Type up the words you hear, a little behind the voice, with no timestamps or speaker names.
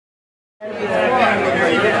There's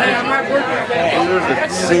a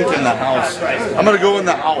sink in the house. I'm gonna go in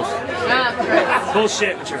the house.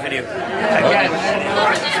 Bullshit with your video.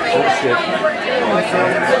 Bullshit.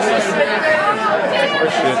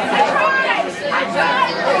 Bullshit.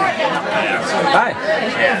 Hi.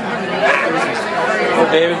 Oh,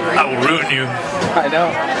 David. I will ruin you. I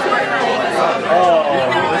know.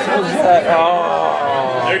 Oh, what's that?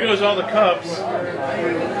 Oh. There goes all the cups.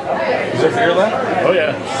 Is there beer left? Oh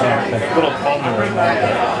yeah. Little palmer.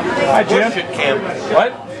 Hi, Jim. Horseshit cam.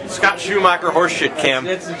 What? Scott Schumacher horseshit cam.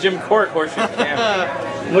 It's the Jim Court horseshit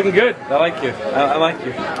cam. Looking good. I like you. I like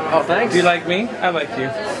you. Oh, thanks. Do you like me? I like you.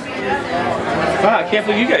 Wow, I can't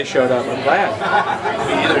believe you guys showed up. I'm glad.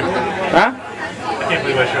 Me either. Huh? I can't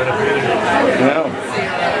believe I showed up either. No.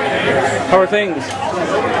 How are things?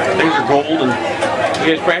 Things are golden.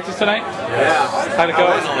 You guys practice tonight? Yeah. How'd it go?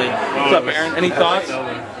 Finally. What's up, Aaron? Any thoughts? I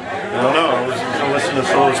don't know. I was gonna listen to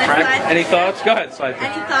Soul's practice. Any thoughts? Go ahead, Slide.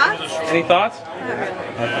 Any thoughts? Any thoughts?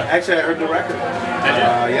 Actually, I heard the record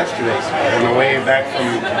yesterday on the way back from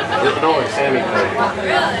Illinois. Sammy played.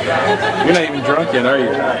 You're not even drunk yet, are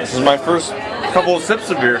you? This is my first couple of sips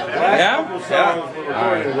of beer. Yeah?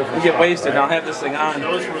 Yeah. You get wasted and I'll have this thing on.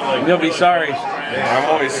 You'll be sorry. I'm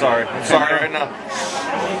always sorry. I'm sorry right now.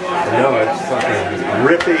 No, it's fucking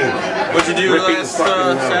ripping. What'd you do Ripping last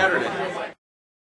fucking Saturday?